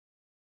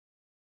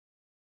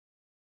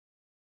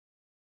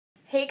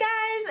Hey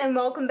guys, and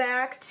welcome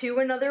back to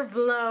another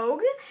vlog.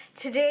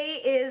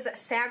 Today is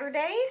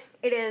Saturday.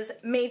 It is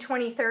May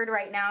 23rd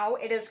right now.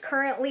 It is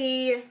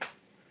currently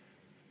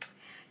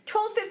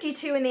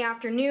 12:52 in the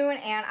afternoon,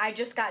 and I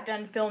just got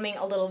done filming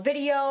a little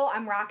video.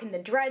 I'm rocking the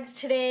dreads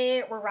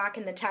today. We're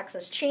rocking the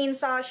Texas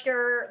Chainsaw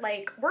shirt.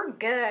 Like, we're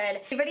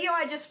good. The video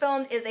I just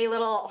filmed is a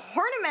little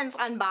ornaments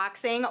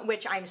unboxing,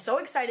 which I'm so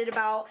excited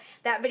about.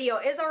 That video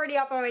is already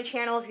up on my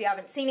channel if you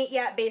haven't seen it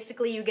yet.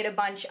 Basically, you get a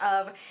bunch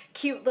of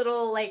cute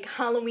little, like,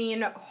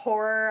 Halloween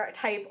horror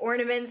type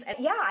ornaments. And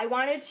yeah, I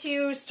wanted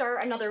to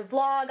start another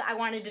vlog. I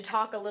wanted to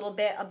talk a little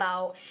bit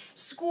about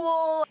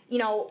school, you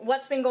know,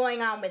 what's been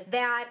going on with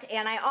that,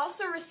 and I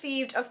also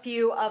received a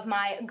few of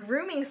my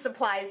grooming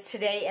supplies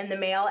today in the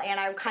mail, and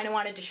I kind of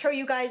wanted to show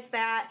you guys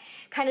that,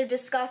 kind of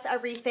discuss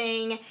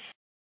everything.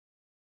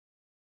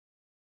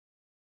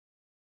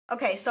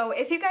 Okay, so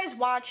if you guys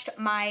watched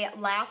my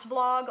last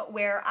vlog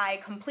where I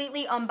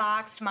completely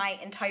unboxed my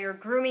entire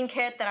grooming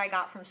kit that I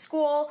got from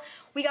school,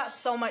 we got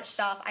so much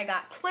stuff. I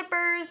got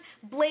clippers,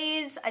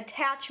 blades,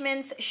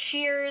 attachments,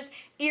 shears,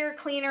 ear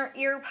cleaner,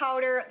 ear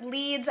powder,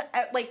 leads,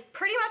 like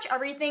pretty much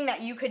everything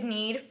that you could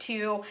need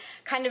to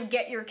kind of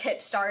get your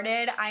kit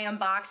started. I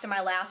unboxed in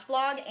my last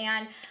vlog,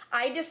 and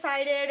I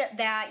decided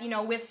that, you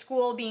know, with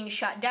school being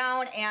shut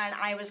down and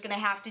I was gonna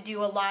have to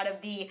do a lot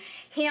of the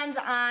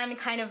hands-on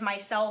kind of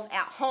myself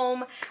at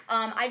home,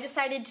 I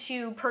decided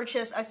to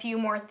purchase a few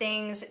more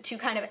things to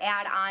kind of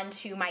add on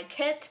to my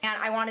kit,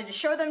 and I wanted to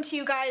show them to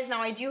you guys.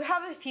 Now, I do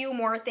have a few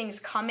more things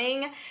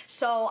coming,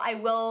 so I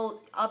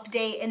will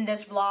update in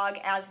this vlog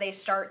as they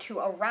start to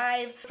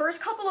arrive. First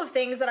couple of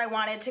things that I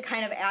wanted to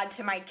kind of add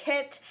to my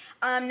kit,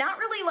 not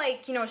really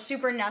like, you know,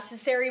 super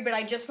necessary, but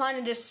I just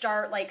wanted to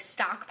start like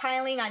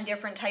stockpiling on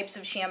different types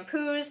of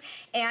shampoos,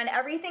 and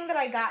everything that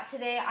I got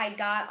today I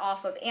got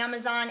off of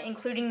Amazon,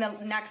 including the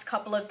next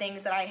couple of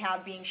things that I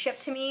have being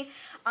shipped to me.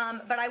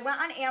 But I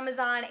went on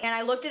Amazon and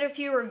I looked at a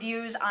few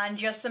reviews on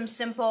just some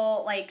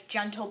simple, like,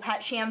 gentle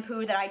pet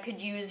shampoo that I could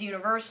use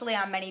universally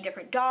on many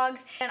different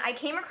dogs. And I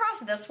came across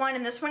this one,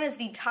 and this one is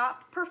the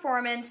Top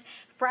Performance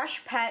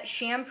Fresh Pet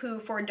Shampoo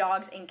for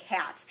Dogs and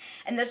Cats.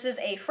 And this is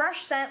a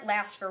fresh scent,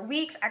 lasts for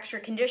weeks, extra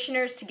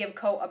conditioners to give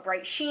coat a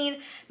bright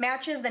sheen,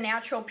 matches the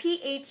natural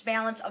pH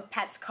balance of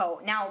pet's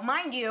coat. Now,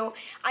 mind you,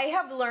 I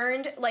have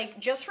learned, like,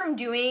 just from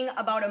doing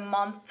about a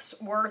month's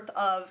worth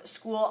of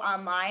school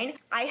online,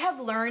 I have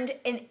learned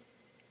an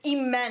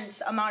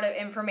immense amount of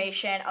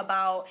information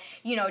about,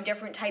 you know,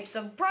 different types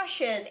of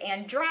brushes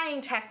and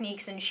drying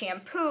techniques and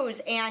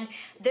shampoos, and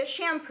this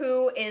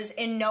shampoo is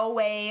in no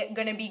way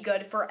going to be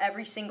good for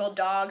every single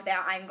dog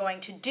that I'm going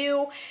to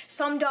do.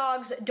 Some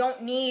dogs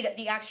don't need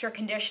the extra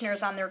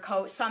conditioners on their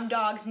coat. Some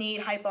dogs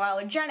need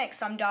hypoallergenic.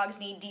 Some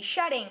dogs need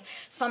de-shedding.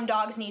 Some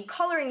dogs need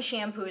coloring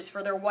shampoos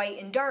for their white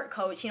and dark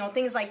coats, you know,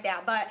 things like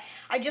that. But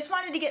I just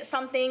wanted to get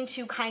something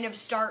to kind of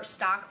start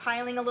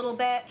stockpiling a little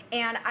bit,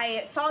 and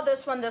I saw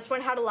this one. This one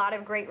had a lot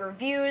of great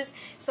reviews.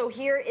 So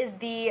here is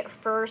the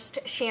first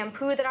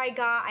shampoo that I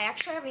got. I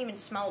actually haven't even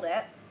smelled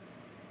it.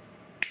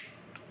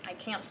 I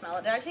can't smell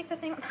it. Did I take the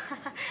thing?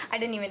 I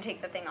didn't even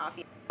take the thing off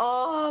yet.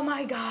 Oh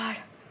my god.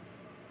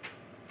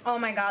 Oh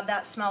my god,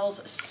 that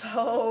smells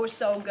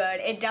so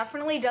good. It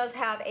definitely does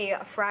have a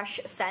fresh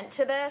scent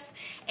to this,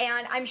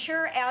 and I'm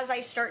sure as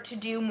I start to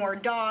do more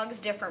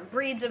dogs, different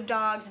breeds of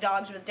dogs,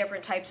 dogs with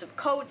different types of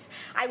coats,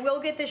 I will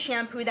get the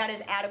shampoo that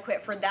is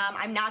adequate for them.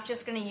 I'm not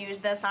just going to use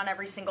this on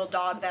every single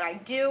dog that I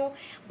do,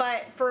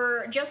 but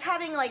for just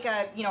having like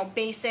a, you know,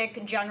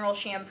 basic general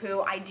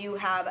shampoo, I do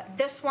have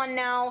this one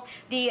now.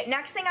 The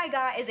next thing I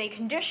got is a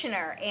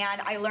conditioner, and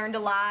I learned a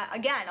lot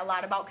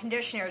about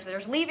conditioners.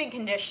 There's leave-in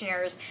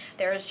conditioners,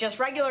 there's just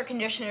regular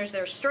conditioners,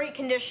 there's straight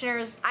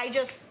conditioners.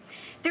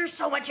 There's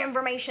so much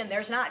information.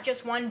 There's not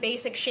just one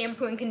basic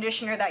shampoo and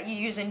conditioner that you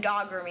use in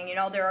dog grooming, you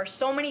know, there are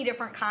so many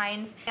different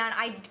kinds. And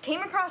I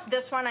came across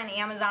this one on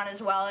Amazon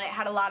as well, and it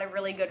had a lot of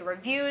really good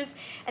reviews.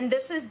 And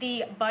this is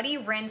the Buddy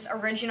Rinse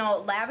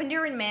Original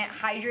Lavender and Mint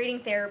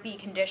Hydrating Therapy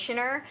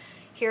Conditioner.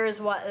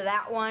 Here's what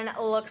that one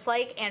looks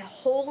like, and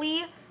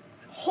holy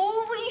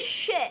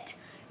shit,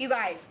 you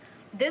guys,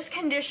 this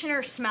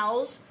conditioner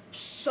smells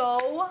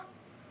so...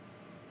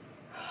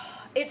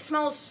 It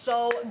smells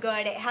so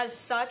good. It has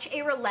such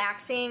a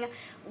relaxing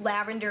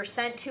lavender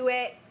scent to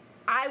it.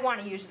 I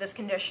want to use this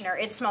conditioner.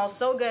 It smells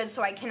so good,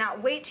 so I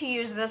cannot wait to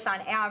use this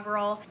on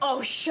Avril.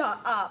 Oh, shut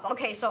up.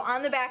 Okay, so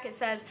on the back it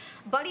says,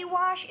 Buddy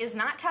Wash is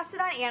not tested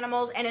on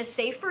animals and is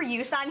safe for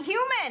use on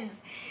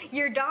humans.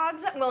 Your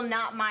dogs will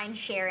not mind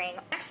sharing.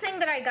 Next thing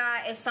that I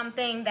got is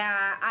something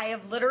that I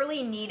have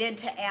literally needed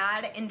to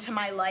add into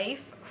my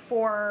life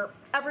for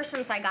ever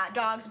since I got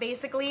dogs,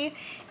 basically,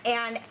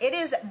 and it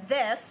is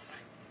this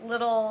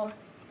little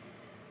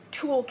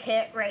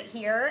toolkit right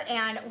here.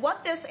 And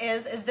what this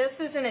is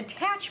this is an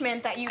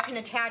attachment that you can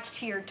attach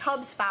to your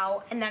tub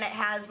spout, and then it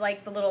has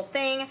like the little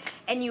thing,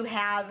 and you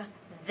have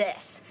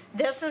this.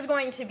 This is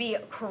going to be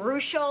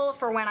crucial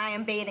for when I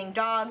am bathing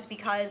dogs,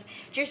 because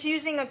just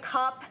using a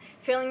cup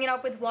filling it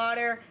up with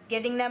water,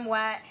 getting them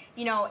wet.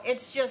 You know,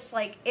 it's just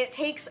like, it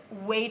takes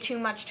way too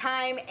much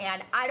time,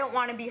 and I don't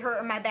want to be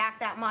hurting my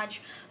back that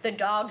much. The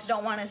dogs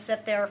don't want to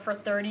sit there for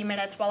 30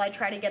 minutes while I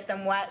try to get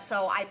them wet.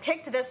 So I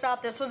picked this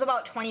up. This was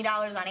about $20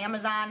 on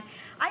Amazon.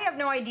 I have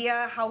no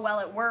idea how well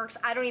it works.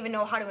 I don't even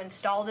know how to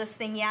install this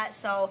thing yet,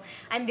 so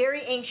I'm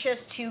very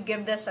anxious to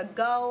give this a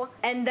go.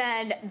 And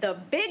then the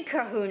big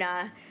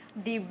kahuna,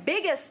 the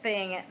biggest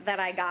thing that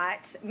I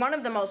got, one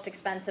of the most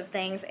expensive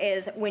things,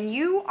 is when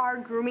you are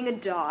grooming a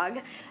dog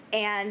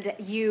and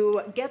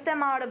you get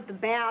them out of the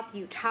bath,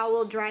 you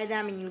towel dry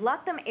them, and you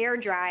let them air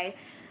dry,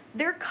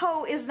 their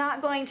coat is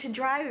not going to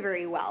dry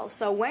very well.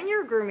 So when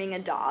you're grooming a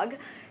dog,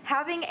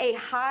 having a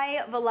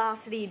high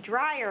velocity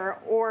dryer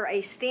or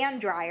a stand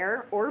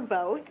dryer or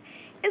both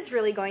is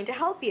really going to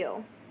help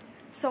you.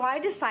 So I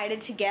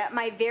decided to get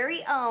my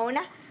very own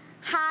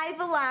high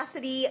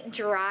velocity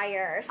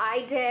dryer.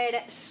 I did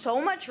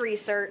so much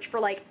research for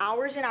like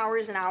hours and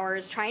hours and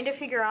hours trying to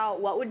figure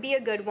out what would be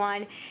a good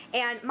one.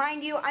 And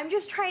mind you, I'm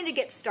just trying to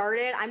get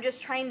started. I'm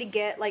just trying to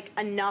get like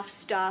enough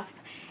stuff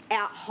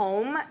at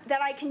home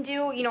that I can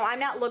do. You know,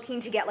 I'm not looking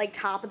to get like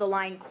top of the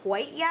line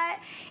quite yet.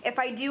 If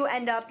I do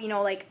end up, you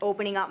know, like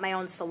opening up my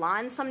own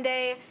salon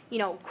someday, you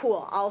know,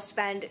 cool, I'll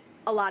spend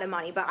a lot of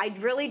money, but I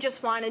really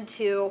just wanted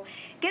to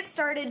get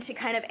started to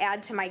kind of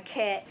add to my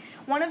kit.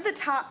 One of the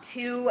top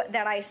two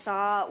that I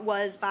saw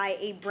was by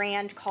a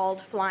brand called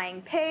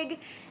Flying Pig,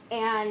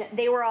 and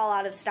they were all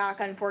out of stock,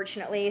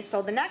 unfortunately.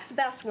 So the next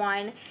best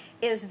one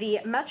is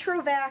the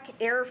Metrovac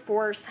Air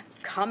Force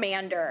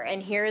Commander,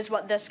 and here's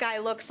what this guy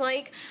looks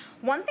like.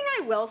 One thing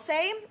I will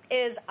say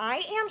is I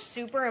am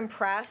super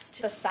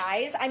impressed. The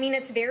size, I mean,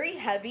 it's very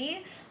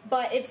heavy,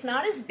 but it's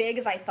not as big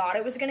as I thought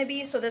it was going to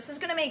be, so this is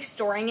going to make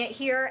storing it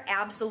here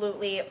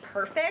absolutely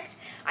perfect.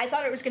 I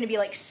thought it was going to be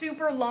like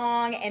super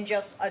long and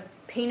just a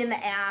pain in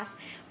the ass,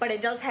 but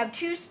it does have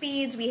 2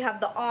 speeds. We have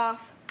the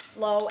off,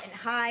 low, and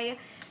high.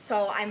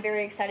 So I'm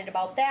very excited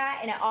about that.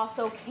 And it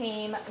also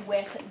came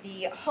with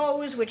the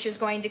hose, which is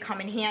going to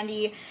come in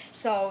handy.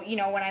 So, you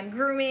know, when I'm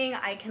grooming,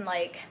 I can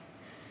like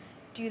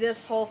do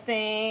this whole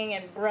thing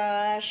and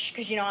brush,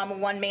 because you know I'm a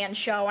one-man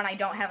show and I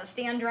don't have a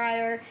stand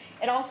dryer.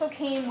 It also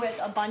came with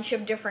a bunch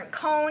of different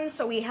cones,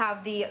 so we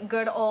have the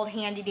good old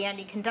handy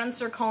dandy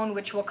condenser cone,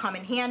 which will come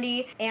in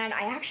handy. And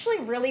I actually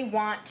really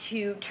want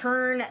to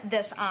turn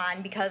this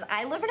on because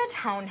I live in a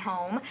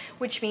townhome,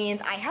 which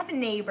means I have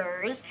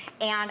neighbors,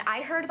 and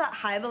I heard that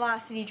high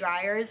velocity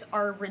dryers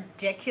are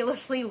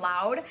ridiculously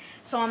loud,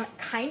 so I'm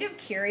kind of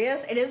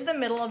curious. It is the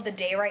middle of the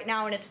day right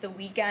now and it's the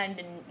weekend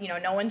and you know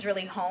no one's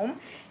really home,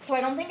 so I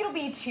don't think it'll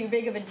be too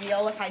big of a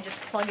deal if I just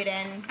plug it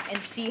in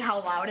and see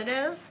how loud it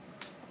is.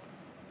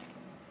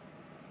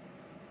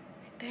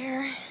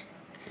 There.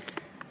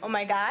 Oh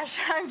my gosh,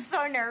 I'm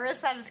so nervous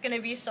that it's gonna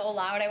be so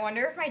loud. I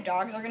wonder if my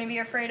dogs are gonna be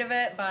afraid of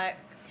it, but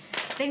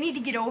they need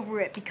to get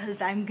over it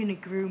because I'm gonna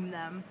groom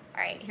them.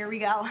 All right, here we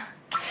go.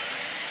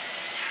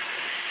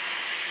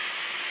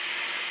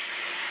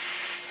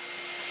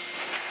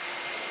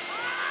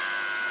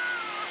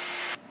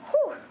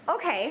 Whew,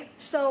 okay,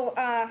 so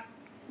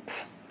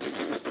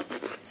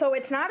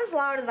it's not as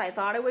loud as I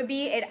thought it would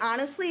be. It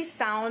honestly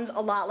sounds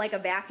a lot like a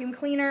vacuum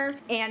cleaner,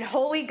 and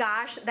holy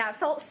gosh, that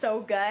felt so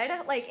good.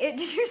 Like,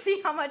 did you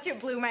see how much it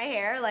blew my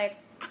hair? Like,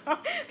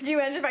 could you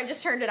imagine if I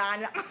just turned it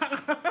on?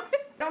 I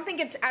don't think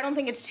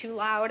it's too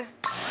loud.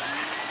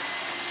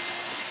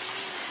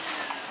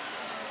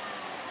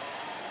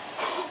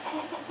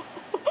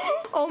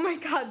 Oh my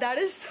god, that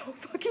is so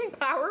fucking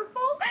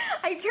powerful.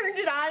 I turned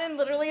it on and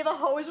literally the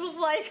hose was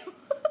like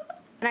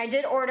And I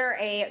did order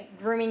a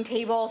grooming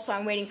table, so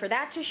I'm waiting for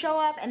that to show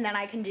up, and then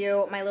I can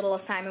do my little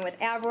assignment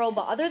with Avril.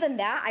 But other than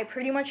that, I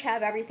pretty much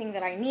have everything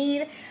that I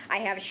need. I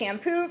have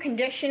shampoo,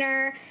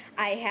 conditioner,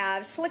 I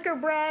have slicker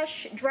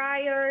brush,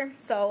 dryer,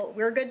 so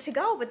we're good to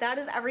go. But that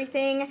is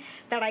everything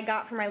that I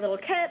got for my little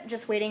kit.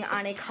 Just waiting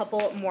on a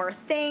couple more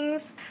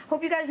things.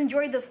 Hope you guys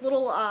enjoyed this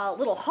little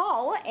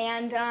haul,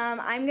 and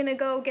I'm gonna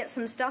go get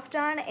some stuff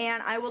done,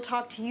 and I will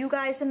talk to you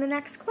guys in the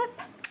next clip.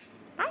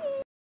 Bye!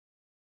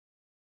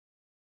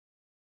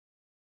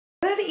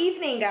 Good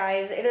evening,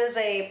 guys. It is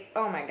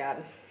oh my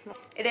god.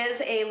 It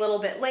is a little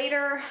bit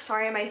later.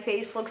 Sorry, my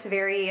face looks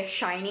very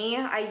shiny.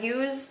 I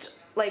used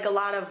like a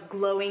lot of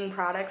glowing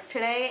products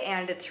today,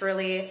 and it's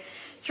really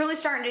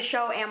starting to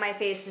show, and my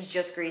face is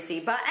just greasy.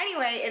 But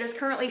anyway, it is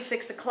currently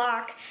 6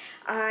 o'clock.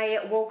 I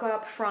woke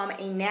up from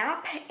a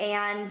nap,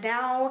 and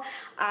now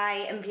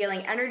I am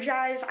feeling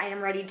energized. I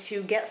am ready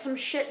to get some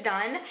shit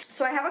done.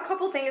 So I have a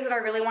couple things that I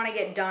really want to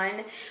get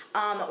done.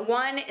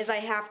 One is I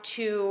have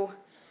to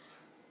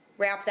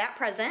wrap that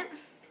present.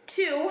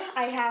 2,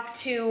 I have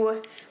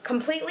to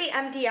completely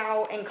empty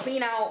out and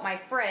clean out my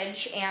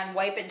fridge and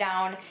wipe it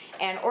down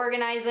and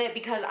organize it,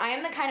 because I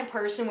am the kind of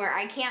person where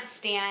I can't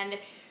stand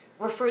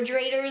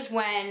refrigerators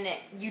when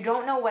you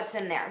don't know what's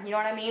in there, you know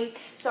what I mean?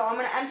 So I'm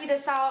gonna empty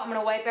this out, I'm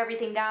gonna wipe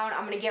everything down,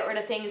 I'm gonna get rid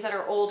of things that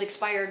are old,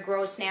 expired,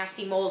 gross,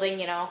 nasty, molding,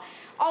 you know,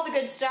 all the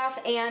good stuff,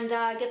 and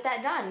get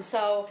that done.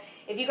 So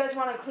if you guys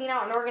wanna clean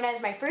out and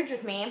organize my fridge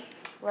with me,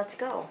 let's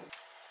go.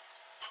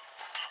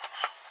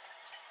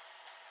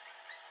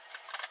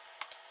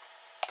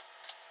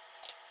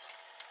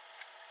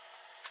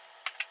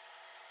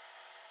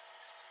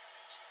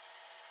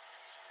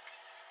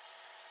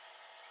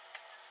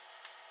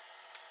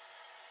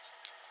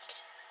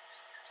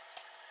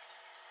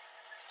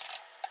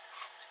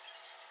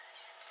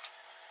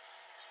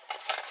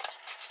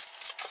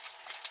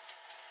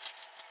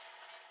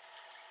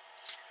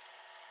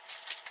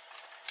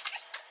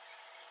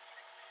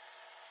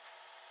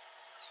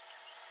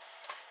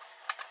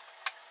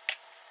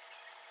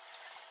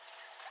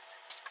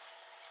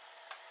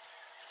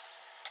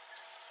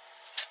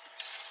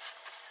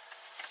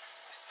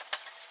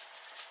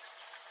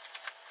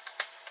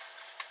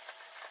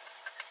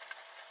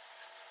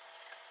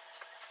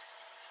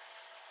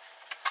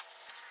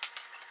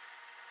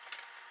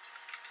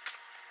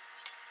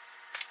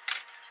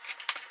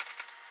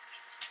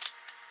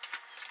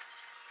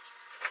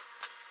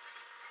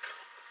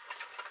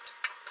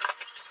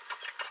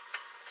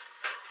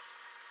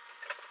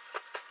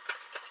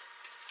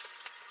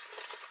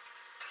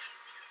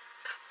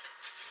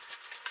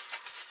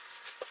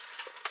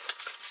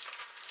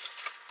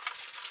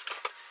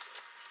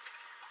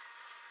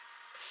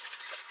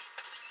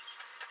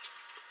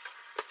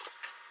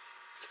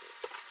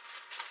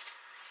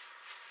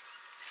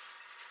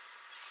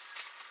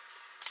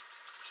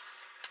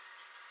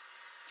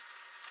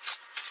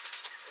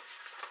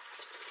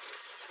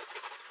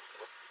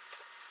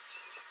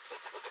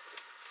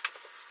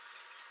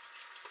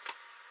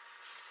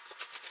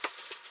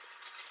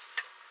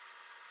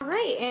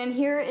 Alright, and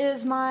here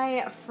is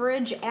my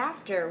fridge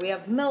after. We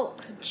have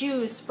milk,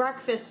 juice,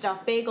 breakfast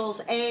stuff, bagels,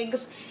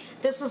 eggs.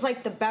 This is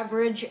like the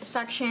beverage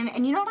section.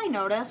 And you know what I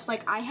noticed?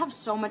 Like, I have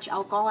so much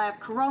alcohol. I have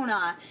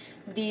Corona,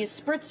 these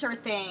spritzer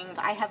things,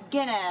 I have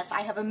Guinness,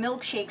 I have a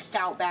milkshake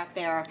stout back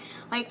there.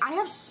 Like, I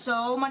have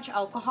so much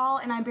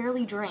alcohol and I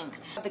barely drink.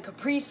 The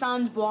Capri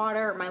Suns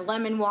water, my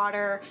lemon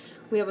water.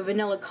 We have a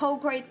vanilla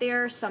Coke right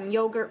there, some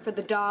yogurt for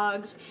the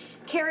dogs,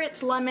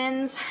 carrots,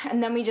 lemons,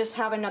 and then we just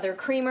have another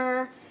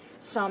creamer,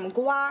 some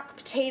guac,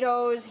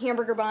 potatoes,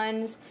 hamburger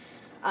buns,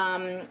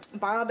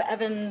 Bob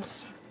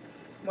Evans,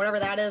 whatever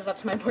that is,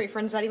 that's my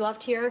boyfriend's that he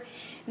left here.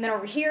 And then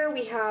over here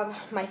we have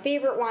my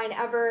favorite wine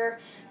ever,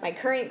 my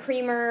currant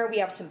creamer, we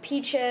have some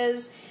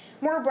peaches,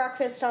 more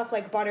breakfast stuff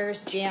like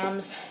butters,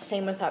 jams,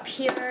 same with up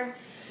here.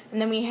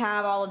 And then we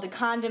have all of the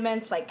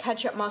condiments like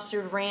ketchup,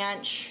 mustard,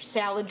 ranch,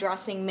 salad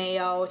dressing,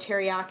 mayo,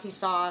 teriyaki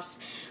sauce,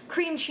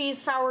 cream cheese,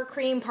 sour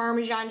cream,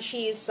 Parmesan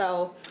cheese.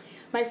 So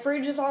my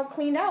fridge is all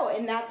cleaned out,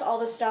 and that's all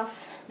the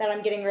stuff that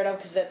I'm getting rid of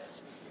because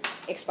it's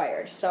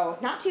expired. So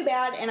not too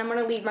bad, and I'm going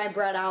to leave my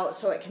bread out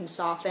so it can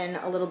soften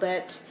a little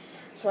bit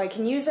so I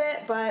can use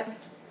it, but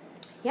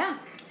yeah,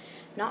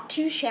 not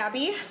too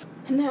shabby.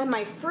 And then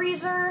my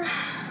freezer,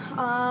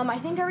 I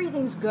think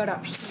everything's good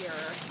up here.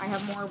 I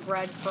have more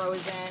bread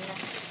frozen.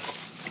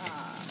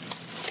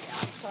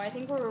 So I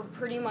think we're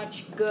pretty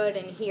much good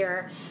in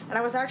here. And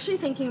I was actually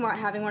thinking about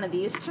having one of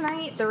these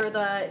tonight. They're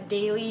the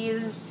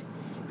Dailies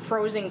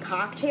frozen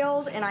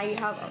cocktails, and I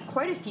have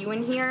quite a few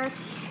in here.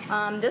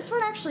 This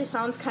one actually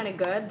sounds kind of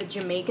good, the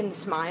Jamaican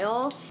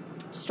Smile.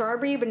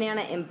 Strawberry,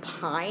 banana, and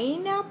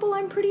pineapple,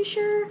 I'm pretty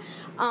sure.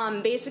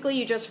 Basically,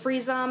 you just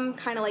freeze them,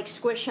 kind of like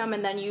squish them,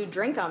 and then you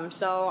drink them.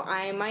 So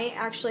I might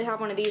actually have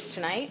one of these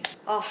tonight.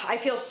 Oh, I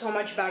feel so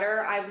much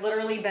better. I've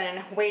literally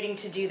been waiting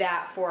to do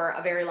that for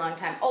a very long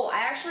time. Oh, I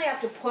actually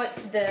have to put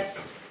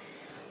this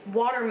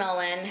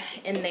watermelon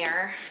in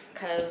there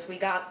because we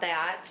got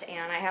that,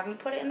 and I haven't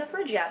put it in the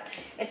fridge yet.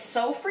 It's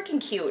so freaking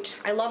cute.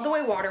 I love the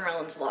way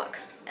watermelons look,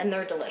 and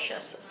they're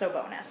delicious, so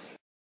bonus.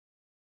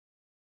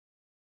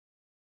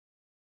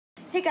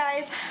 Hey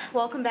guys,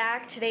 welcome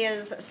back. Today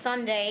is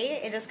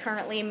Sunday. It is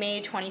currently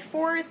May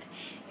 24th.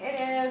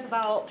 It is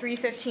about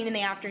 3:15 in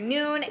the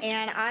afternoon,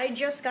 and I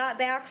just got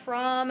back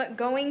from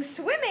going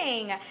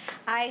swimming.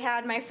 I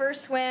had my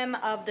first swim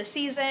of the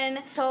season.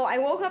 So I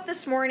woke up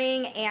this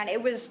morning and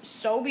it was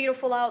so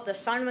beautiful out. The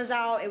sun was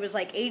out. It was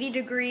like 80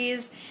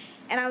 degrees,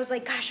 and I was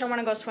like, gosh, I want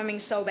to go swimming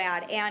so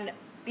bad. And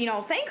you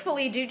know,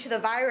 thankfully, due to the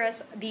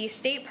virus, the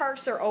state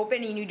parks are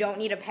open and you don't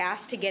need a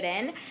pass to get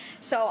in.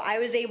 So I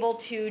was able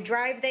to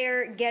drive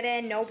there, get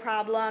in, no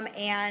problem,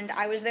 and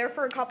I was there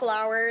for a couple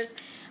hours.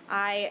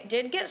 I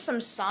did get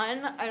some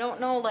sun. I don't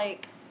know,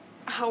 like,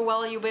 how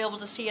well you'll be able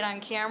to see it on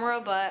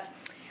camera, but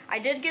I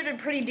did get a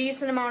pretty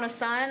decent amount of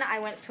sun. I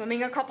went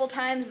swimming a couple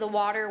times. The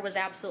water was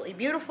absolutely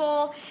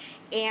beautiful.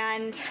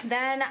 And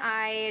then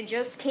I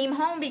just came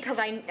home because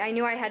I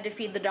knew I had to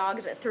feed the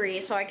dogs at 3.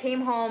 So I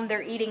came home,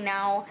 they're eating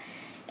now.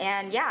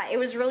 And yeah, it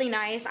was really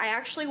nice. I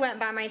actually went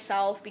by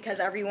myself because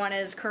everyone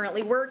is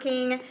currently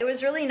working. It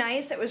was really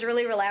nice. It was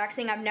really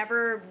relaxing. I've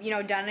never, you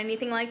know, done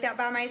anything like that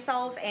by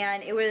myself,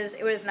 and it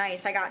was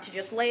nice. I got to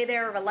just lay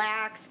there,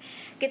 relax,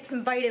 get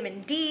some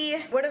vitamin D.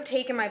 Would have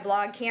taken my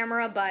vlog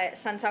camera, but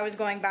since I was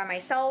going by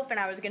myself and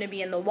I was going to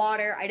be in the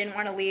water, I didn't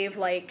want to leave,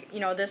 like, you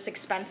know, this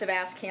expensive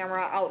ass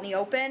camera out in the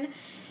open.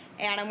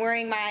 And I'm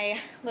wearing my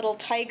little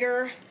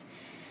tiger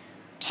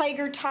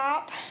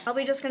top.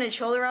 Probably just gonna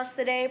chill the rest of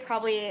the day,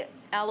 probably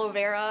aloe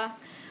vera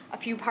a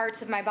few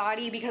parts of my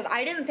body because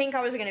I didn't think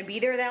I was gonna be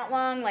there that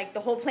long. Like, the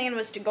whole plan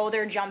was to go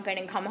there, jump in,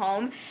 and come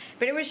home,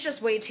 but it was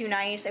just way too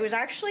nice. It was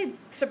actually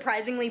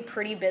surprisingly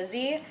pretty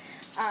busy,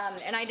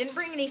 and I didn't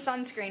bring any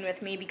sunscreen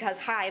with me because,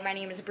 hi, my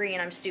name is Bree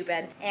and I'm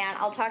stupid, and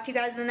I'll talk to you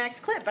guys in the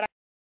next clip.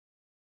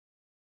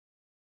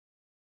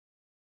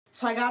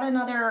 So I got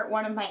another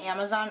one of my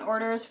Amazon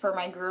orders for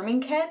my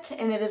grooming kit,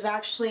 and it is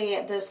actually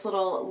this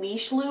little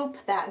leash loop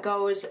that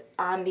goes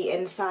on the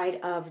inside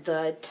of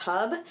the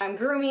tub. I'm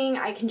grooming,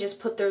 I can just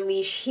put their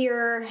leash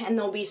here and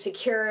they'll be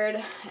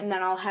secured, and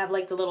then I'll have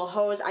like the little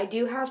hose. I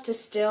do have to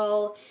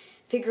still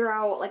figure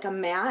out like a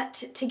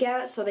mat to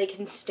get so they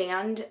can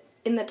stand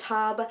in the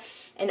tub,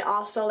 and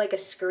also like a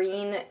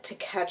screen to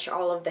catch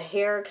all of the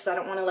hair because I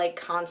don't want to like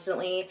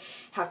constantly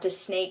have to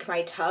snake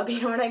my tub,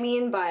 you know what I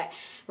mean? But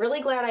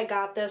really glad I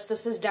got this.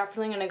 This is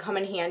definitely going to come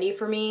in handy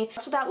for me.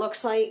 That's what that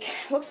looks like.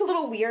 Looks a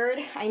little weird.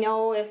 I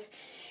know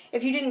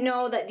if you didn't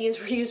know that these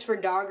were used for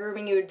dog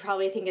grooming, you would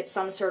probably think it's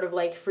some sort of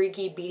like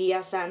freaky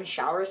BDSM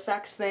shower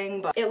sex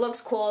thing, but it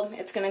looks cool.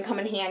 It's gonna come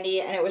in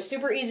handy, and it was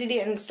super easy to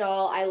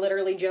install. I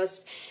literally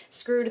just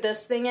screwed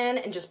this thing in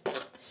and just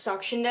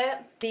suctioned it.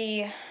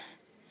 The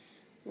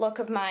look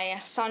of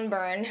my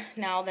sunburn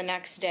now the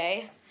next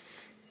day.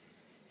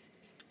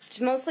 It's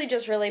mostly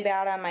just really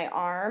bad on my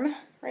arm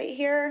right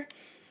here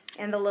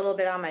and a little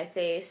bit on my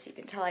face. You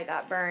can tell I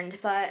got burned.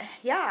 But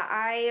yeah,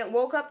 I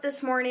woke up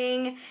this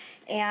morning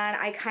and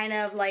I kind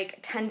of like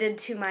tended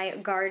to my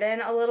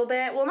garden a little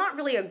bit. Well, not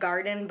really a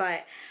garden,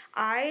 but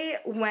I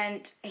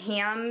went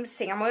ham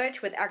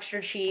sandwich with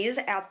extra cheese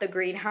at the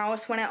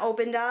greenhouse when it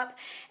opened up,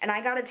 and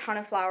I got a ton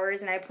of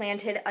flowers, and I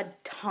planted a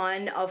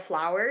ton of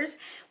flowers,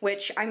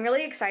 which I'm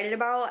really excited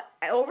about.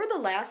 Over the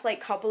last like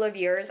couple of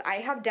years, I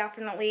have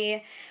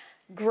definitely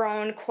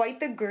grown quite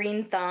the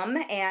green thumb,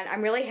 and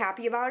I'm really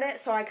happy about it.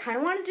 So I kind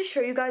of wanted to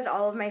show you guys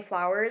all of my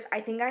flowers.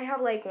 I think I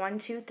have like 1,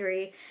 2,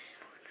 3, I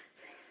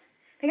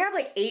think I have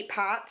like 8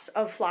 pots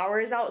of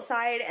flowers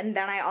outside, and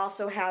then I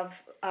also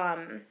have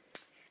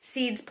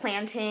seeds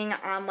planting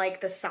on like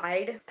the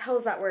side. What the hell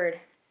is that word?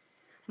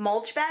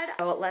 Mulch bed.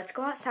 So let's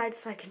go outside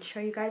so I can show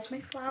you guys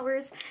my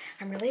flowers.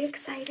 I'm really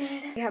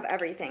excited. We have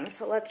everything,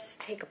 so let's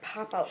take a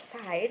pop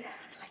outside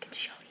so I can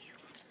show you.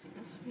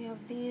 So we have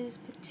these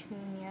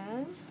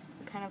petunias,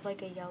 kind of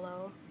like a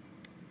yellow.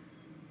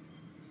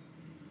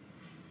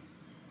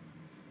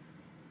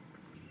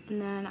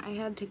 And then I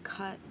had to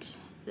cut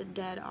the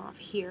dead off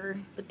here,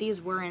 but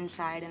these were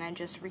inside and I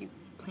just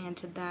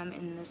replanted them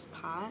in this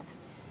pot.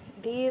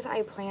 These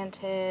I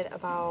planted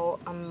about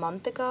a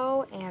month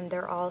ago, and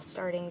they're all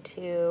starting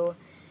to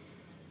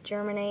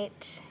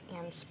germinate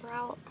and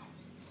sprout,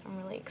 so I'm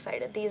really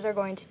excited. These are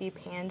going to be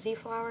pansy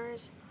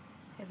flowers.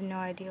 I have no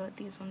idea what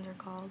these ones are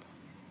called.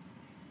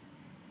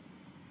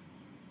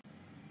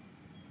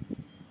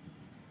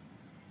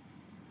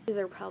 These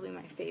are probably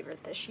my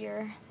favorite this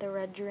year, the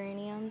red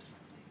geraniums.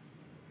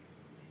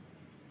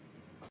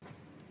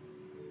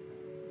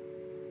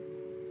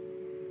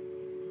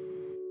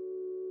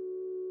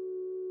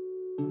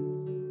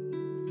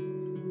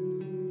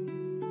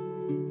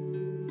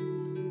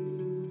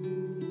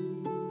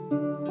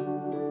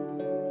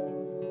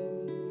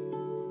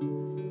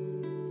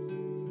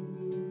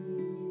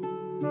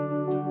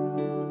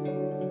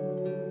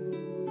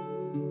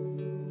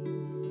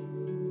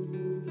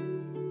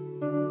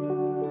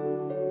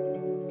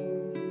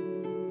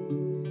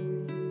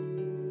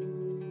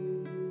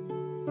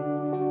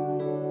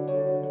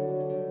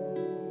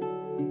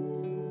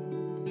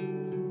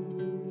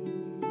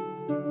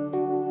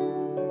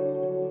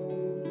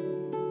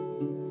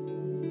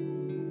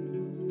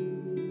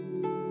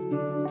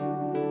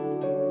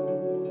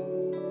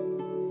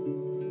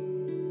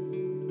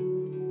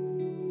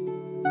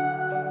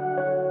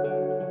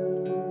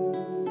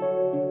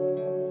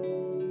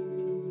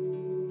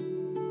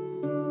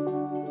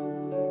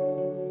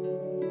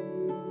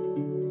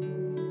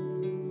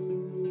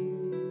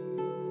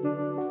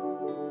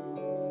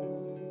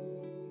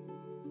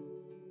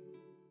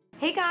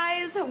 Hey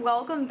guys,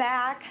 welcome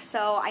back.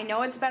 So I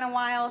know it's been a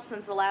while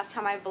since the last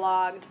time I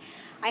vlogged.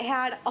 I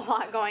had a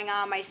lot going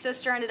on. My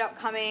sister ended up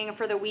coming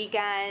for the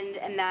weekend,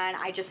 and then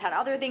I just had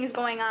other things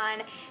going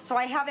on. So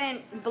I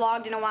haven't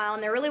vlogged in a while,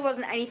 and there really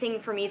wasn't anything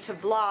for me to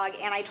vlog.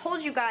 And I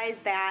told you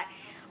guys that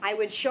I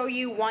would show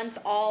you once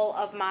all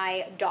of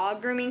my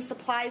dog grooming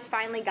supplies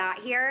finally got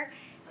here.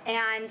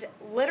 And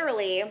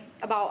literally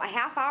about a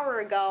half hour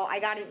ago, I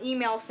got an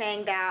email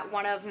saying that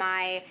one of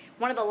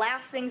the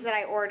last things that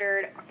I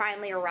ordered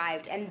finally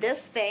arrived. And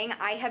this thing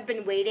I have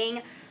been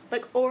waiting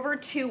like over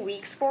 2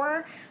 weeks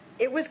for.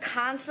 It was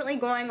constantly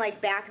going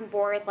like back and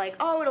forth, like,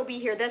 oh, it'll be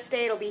here this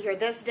day, it'll be here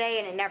this day,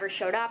 and it never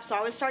showed up. So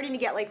I was starting to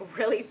get like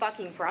really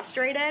fucking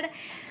frustrated.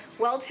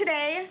 Well,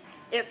 today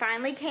it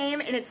finally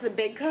came, and it's the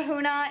big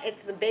kahuna.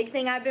 It's the big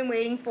thing I've been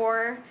waiting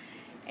for.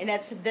 And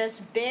it's this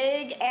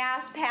big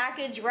ass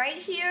package right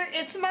here.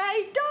 It's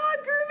my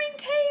dog grooming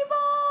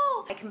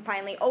table. I can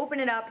finally open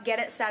it up, get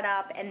it set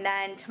up, and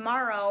then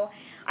tomorrow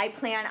I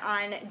plan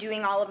on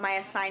doing all of my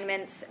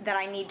assignments that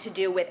I need to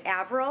do with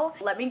Avril.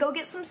 Let me go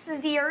get some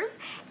scissors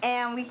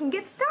and we can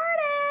get started.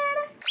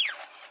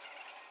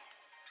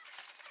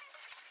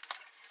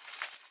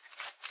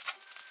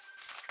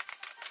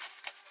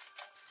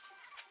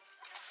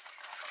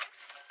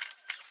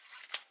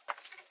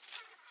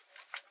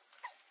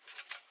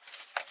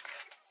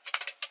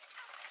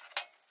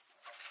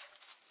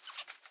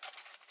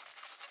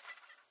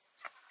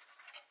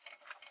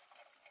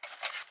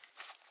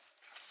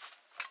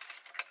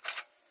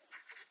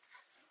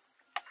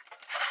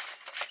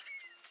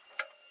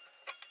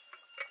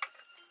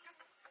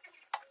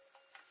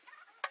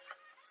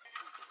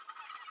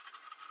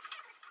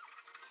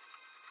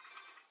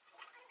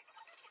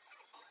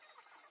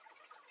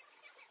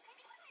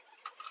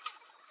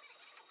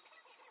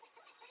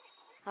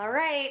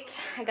 Alright,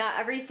 I got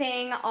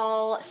everything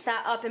all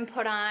set up and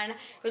put on. It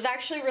was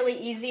actually really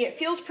easy. It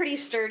feels pretty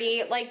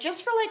sturdy. Like,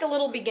 just for like a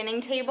little beginning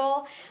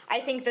table,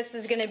 I think this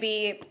is gonna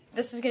be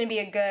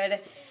a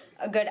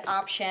good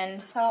option.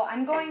 So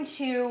I'm going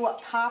to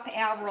pop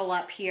Avril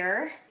up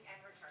here.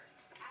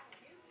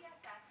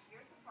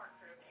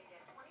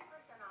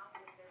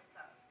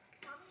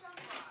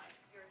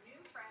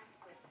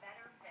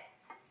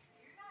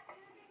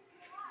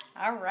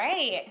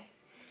 Alright.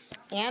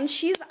 And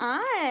she's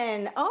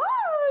on.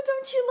 Oh,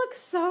 don't you look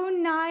so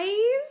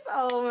nice?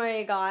 Oh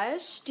my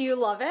gosh. Do you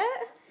love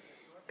it?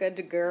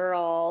 Good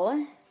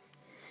girl.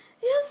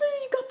 Yes,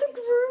 you got the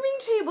grooming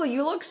table.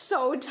 You look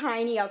so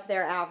tiny up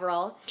there,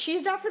 Avril.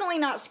 She's definitely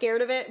not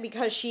scared of it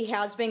because she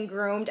has been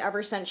groomed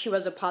ever since she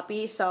was a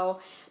puppy, so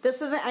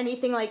this isn't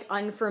anything like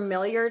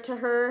unfamiliar to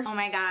her. Oh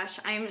my gosh,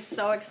 I'm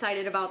so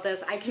excited about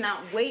this. I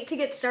cannot wait to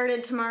get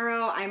started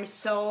tomorrow. I'm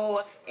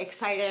so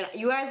excited.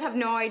 You guys have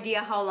no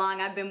idea how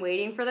long I've been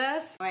waiting for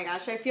this. Oh my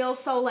gosh, I feel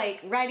so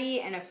like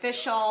ready and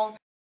official.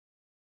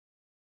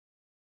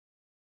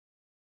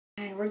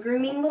 Alright, we're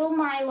grooming little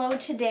Milo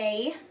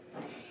today.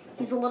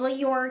 He's a little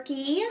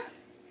Yorkie,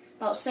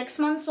 about 6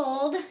 months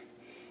old,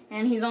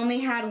 and he's only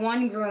had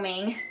one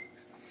grooming.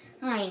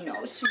 I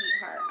know,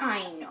 sweetheart,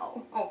 I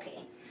know. Okay,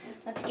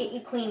 let's get you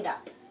cleaned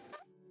up.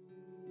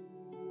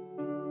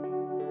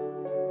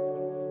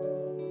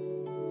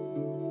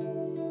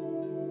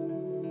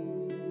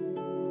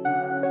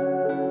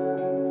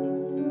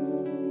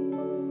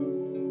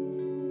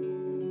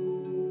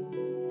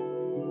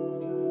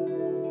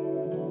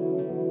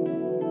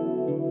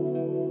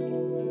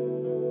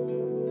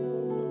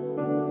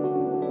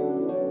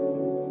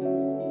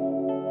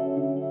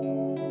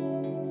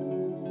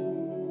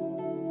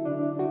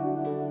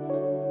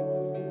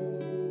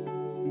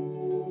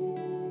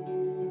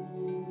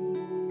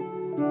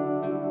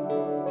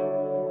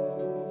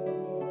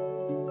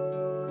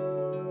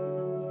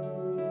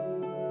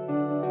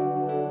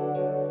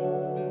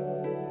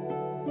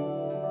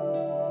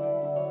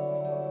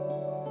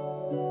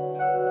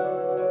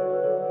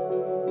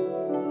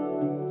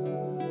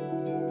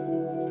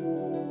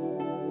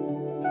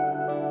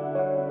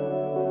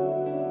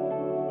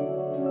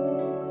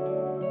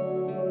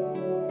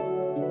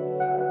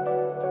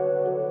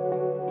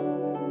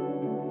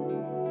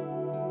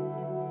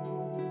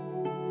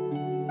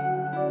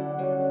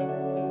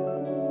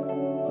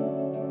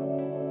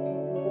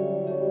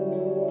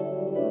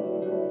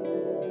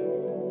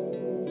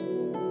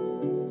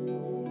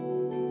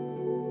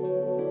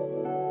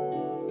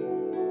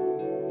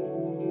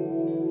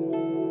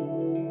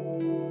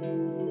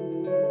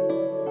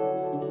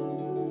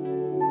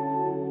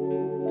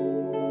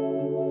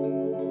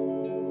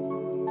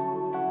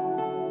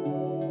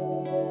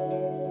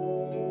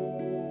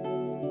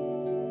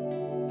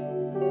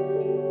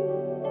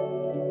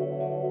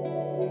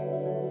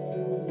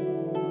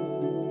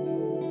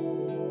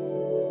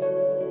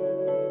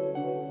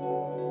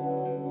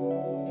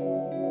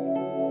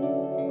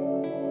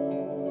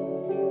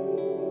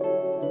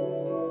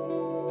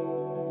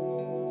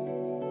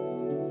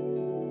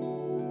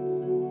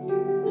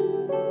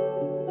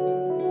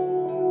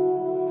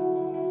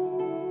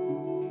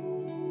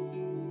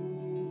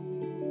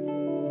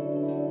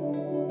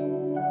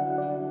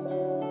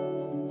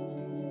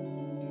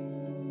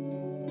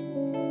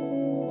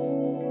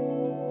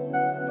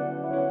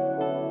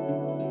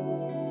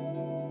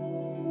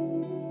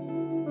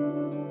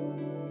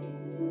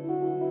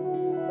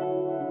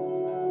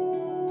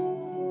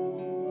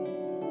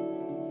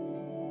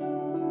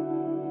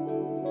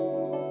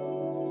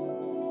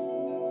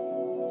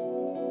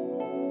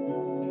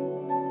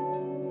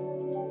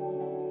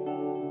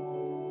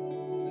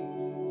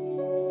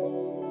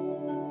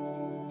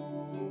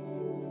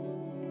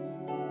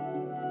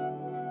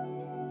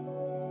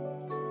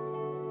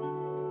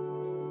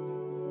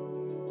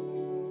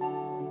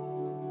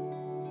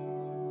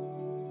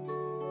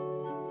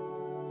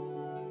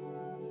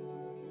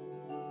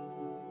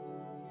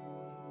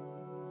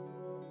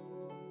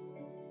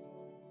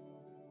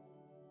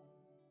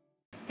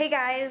 Hey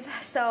guys,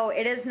 so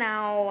it is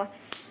now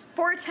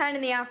 4:10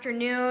 in the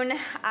afternoon.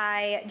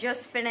 I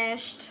just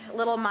finished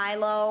little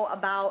Milo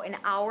about an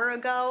hour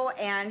ago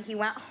and he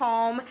went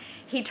home.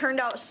 He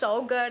turned out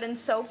so good and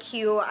so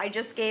cute. I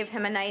just gave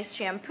him a nice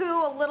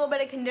shampoo, a little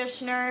bit of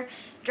conditioner,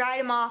 dried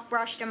him off,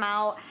 brushed him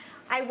out.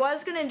 I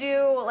was gonna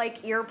do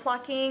like ear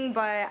plucking,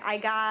 but I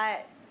got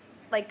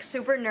like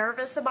super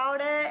nervous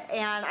about it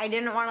and I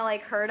didn't want to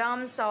like hurt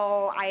him,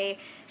 so I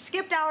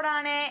skipped out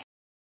on it.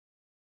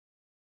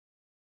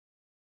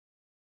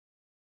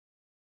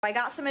 I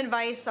got some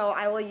advice, so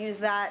I will use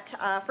that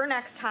for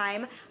next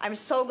time. I'm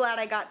so glad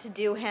I got to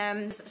do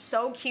him. He's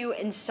so cute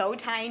and so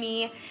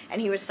tiny, and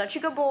he was such a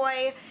good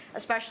boy,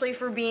 especially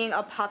for being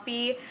a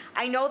puppy.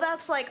 I know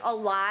that's like a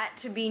lot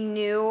to be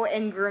new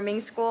in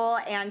grooming school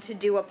and to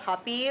do a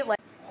puppy. Like,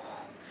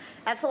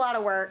 that's a lot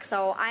of work,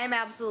 so I am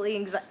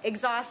absolutely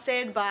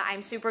exhausted, but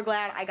I'm super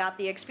glad I got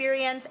the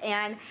experience.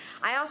 And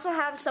I also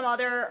have some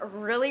other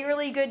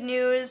really good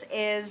news,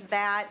 is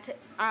that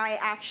I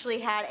actually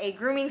had a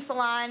grooming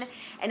salon,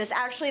 and it's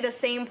actually the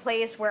same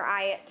place where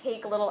I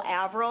take little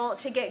Avril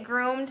to get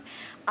groomed.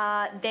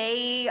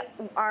 They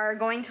are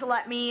going to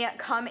let me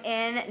come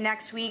in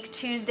next week,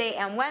 Tuesday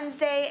and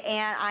Wednesday,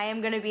 and I am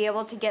going to be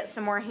able to get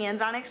some more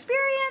hands-on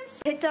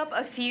experience. Picked up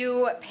a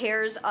few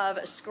pairs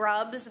of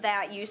scrubs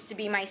that used to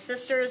be my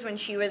sister's when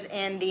she was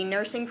in the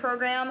nursing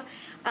program,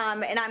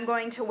 and I'm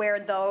going to wear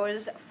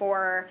those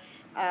for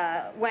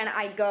when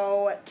I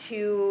go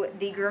to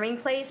the grooming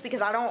place,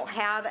 because I don't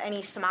have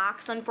any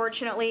smocks,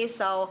 unfortunately,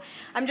 so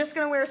I'm just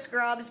gonna wear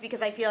scrubs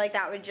because I feel like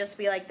that would just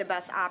be like the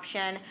best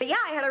option. But yeah,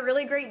 I had a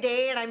really great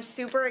day and I'm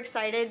super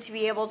excited to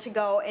be able to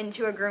go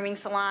into a grooming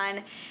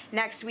salon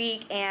next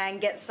week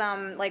and get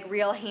some like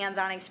real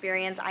hands-on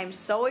experience. I'm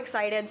so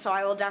excited, so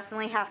I will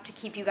definitely have to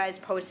keep you guys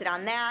posted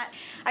on that.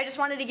 I just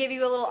wanted to give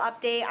you a little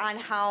update on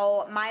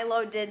how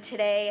Milo did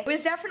today. It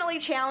was definitely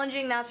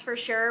challenging, that's for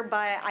sure,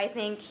 but I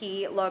think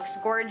he looks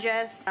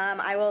gorgeous.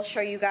 I will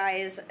show you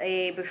guys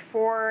a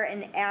before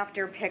and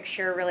after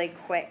picture really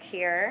quick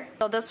here.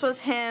 So this was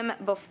him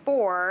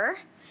before,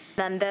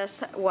 then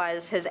this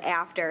was his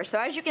after. So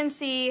as you can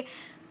see,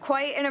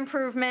 quite an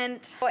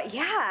improvement. But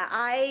yeah,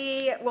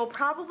 I will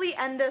probably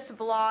end this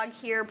vlog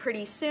here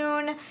pretty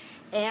soon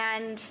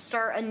and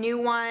start a new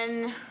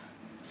one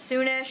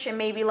soonish and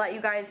maybe let you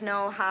guys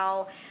know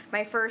how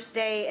my first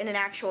day in an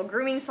actual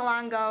grooming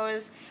salon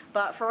goes.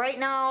 But for right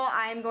now,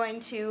 I'm going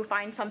to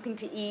find something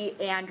to eat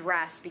and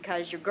rest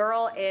because your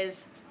girl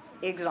is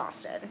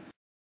exhausted.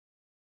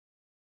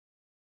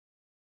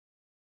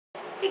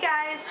 Hey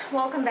guys,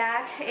 welcome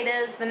back. It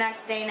is the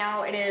next day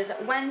now. It is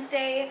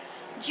Wednesday,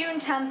 June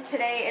 10th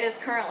today. It is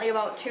currently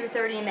about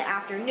 2:30 in the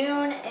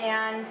afternoon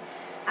and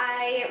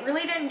I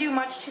really didn't do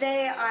much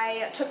today.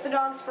 I took the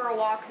dogs for a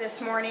walk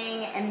this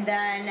morning and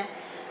then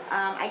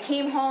I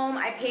came home,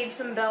 I paid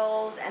some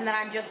bills, and then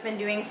I've just been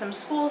doing some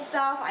school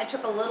stuff. I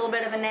took a little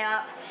bit of a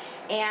nap,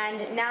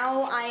 and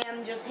now I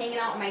am just hanging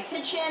out in my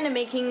kitchen and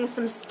making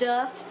some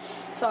stuff.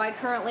 So I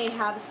currently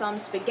have some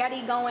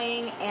spaghetti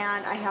going,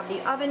 and I have the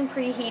oven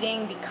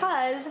preheating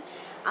because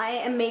I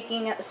am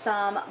making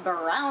some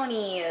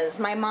brownies.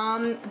 My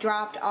mom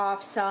dropped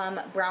off some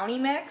brownie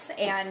mix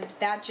and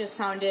that just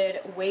sounded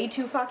way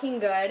too fucking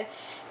good.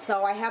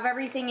 So I have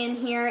everything in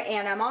here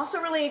and I'm also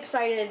really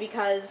excited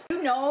because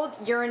you know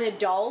you're an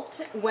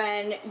adult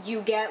when you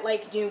get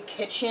like new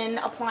kitchen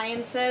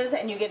appliances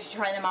and you get to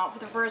try them out for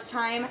the first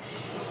time.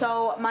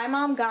 So my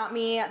mom got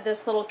me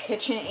this little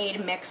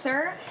KitchenAid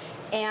mixer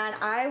and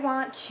I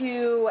want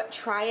to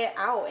try it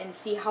out and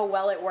see how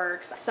well it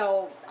works.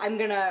 So I'm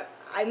gonna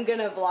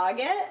vlog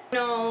it. I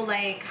know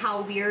like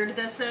how weird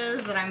this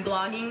is that I'm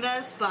vlogging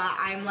this, but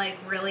I'm like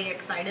really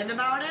excited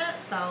about it.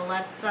 So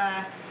let's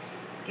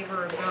give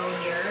her a go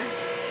here.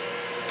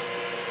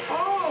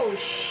 Oh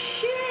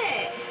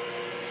shit!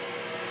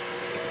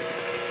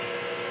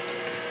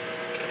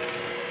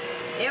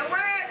 It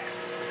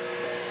works!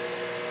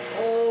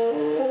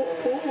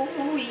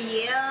 Oh,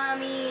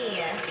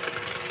 yummy!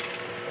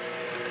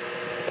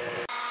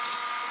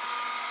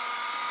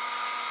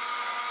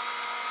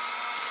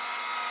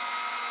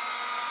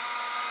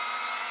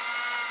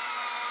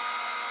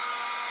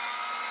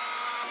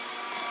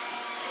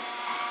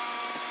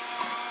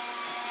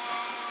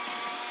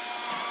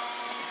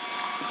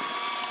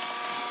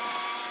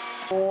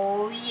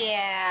 Oh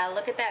yeah,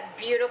 look at that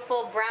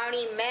beautiful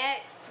brownie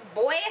mix,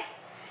 boy.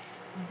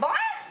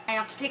 I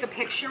have to take a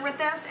picture with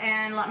this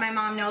and let my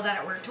mom know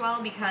that it worked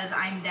well because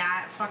I'm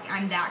that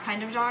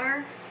kind of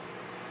daughter.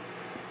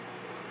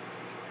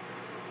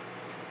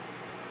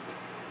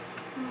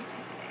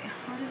 Okay,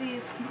 how do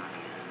these come on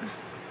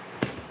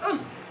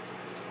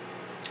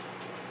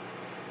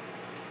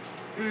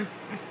in?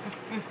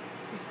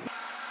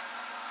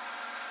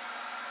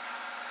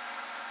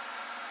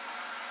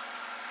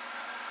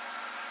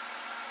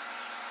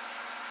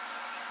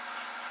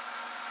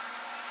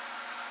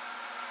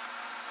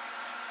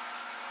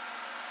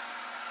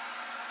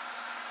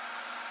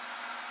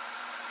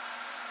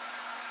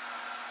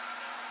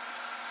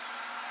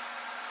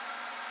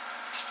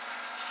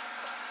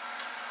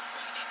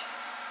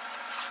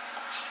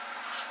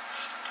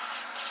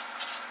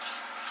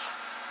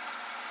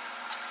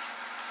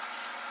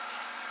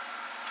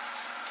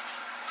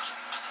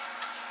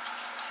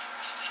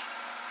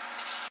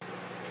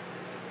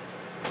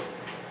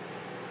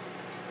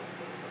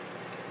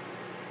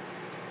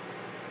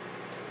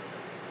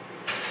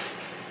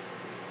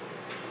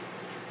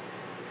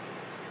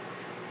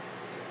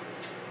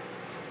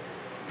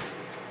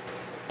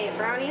 Okay,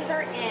 brownies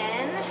are in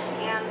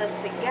and the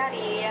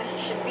spaghetti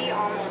should be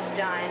almost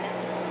done.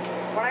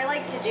 What I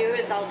like to do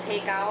is I'll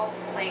take out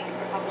like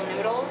a couple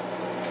noodles.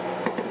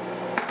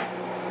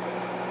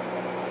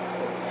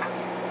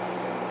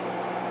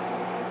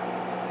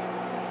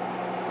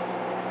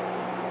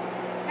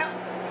 Yep,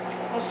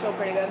 those feel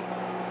pretty good.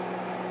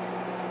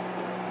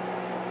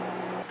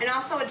 And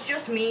also it's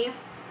just me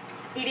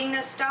eating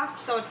this stuff,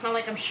 so it's not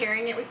like I'm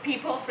sharing it with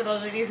people, for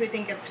those of you who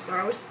think it's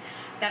gross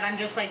that I'm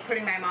just like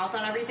putting my mouth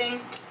on everything.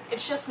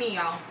 It's just me,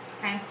 y'all,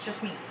 okay? It's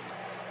just me.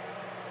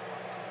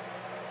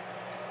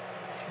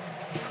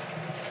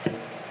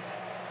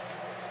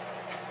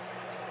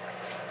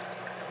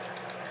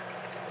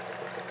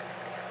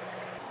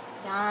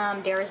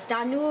 Yum, there's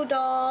the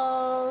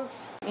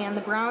noodles. And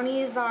the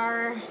brownies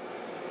are,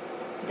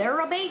 they're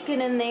a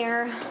bacon in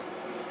there.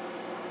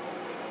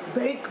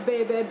 Bake,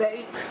 baby,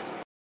 bake.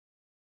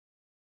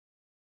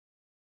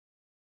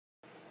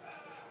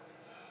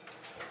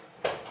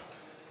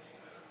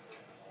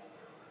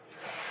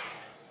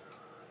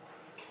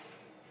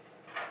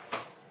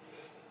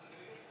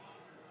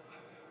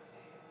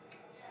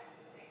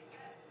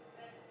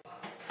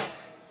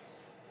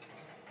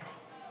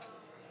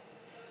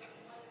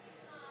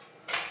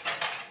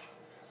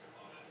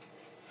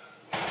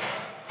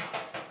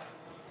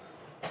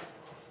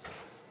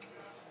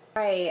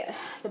 Right,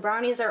 the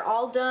brownies are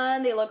all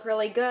done. They look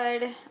really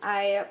good.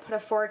 I put a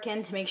fork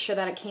in to make sure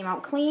that it came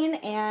out clean,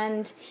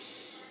 and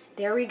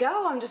there we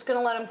go. I'm just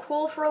gonna let them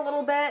cool for a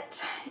little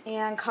bit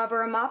and cover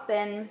them up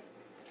and,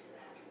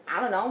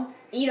 I don't know,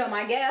 eat them,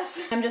 I guess.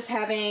 I'm just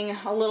having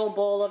a little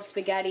bowl of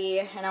spaghetti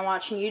and I'm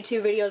watching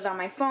YouTube videos on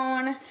my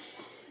phone,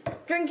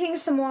 drinking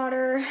some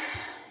water,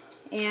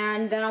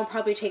 and then I'll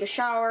probably take a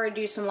shower,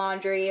 do some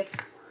laundry,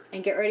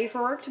 and get ready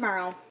for work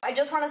tomorrow. I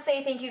just want to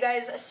say thank you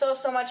guys so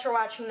much for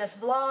watching this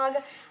vlog.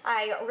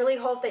 I really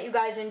hope that you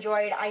guys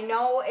enjoyed. I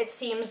know it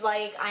seems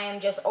like I am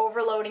just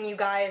overloading you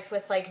guys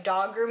with like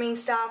dog grooming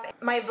stuff.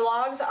 My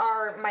vlogs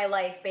are my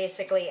life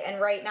basically, and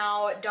right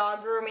now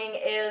dog grooming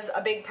is a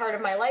big part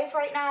of my life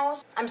right now.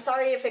 I'm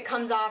sorry if it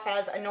comes off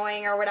as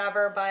annoying or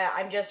whatever, but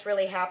I'm just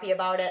really happy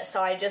about it,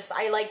 so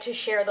I like to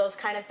share those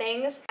kind of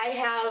things. I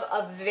have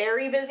a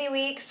very busy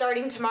week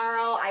starting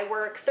tomorrow. I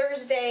work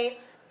Thursday,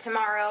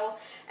 tomorrow,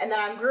 and then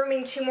I'm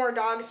grooming 2 more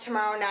dogs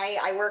tomorrow night.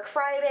 I work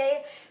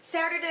Friday.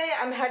 Saturday,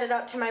 I'm headed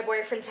up to my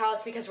boyfriend's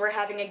house because we're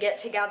having a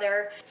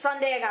get-together.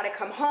 Sunday, I gotta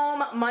come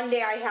home.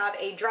 Monday, I have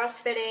a dress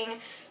fitting.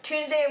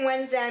 Tuesday and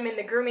Wednesday, I'm in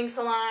the grooming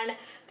salon.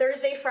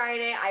 Thursday,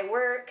 Friday, I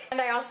work. And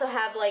I also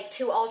have like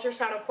 2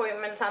 ultrasound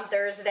appointments on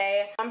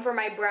Thursday. One for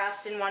my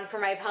breast and one for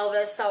my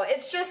pelvis. So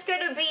it's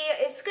gonna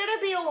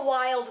be a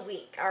wild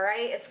week,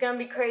 alright? It's gonna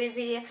be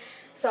crazy.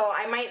 So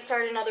I might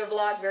start another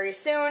vlog very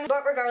soon.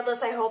 But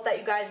regardless, I hope that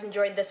you guys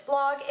enjoyed this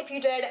vlog. If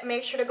you did,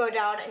 make sure to go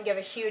down and give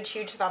a huge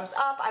thumbs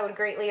up. I would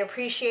greatly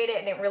appreciate it,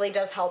 and it really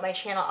does help my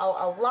channel out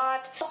a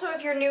lot. Also,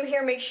 if you're new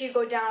here, make sure you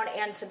go down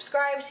and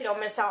subscribe so you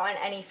don't miss out on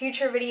any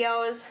future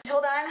videos.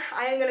 Until then,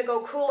 I am gonna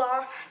go cool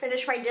off,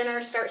 finish my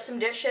dinner, start some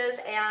dishes,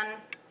 and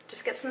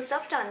just get some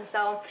stuff done.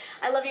 So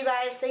I love you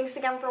guys. Thanks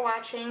again for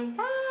watching.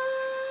 Bye!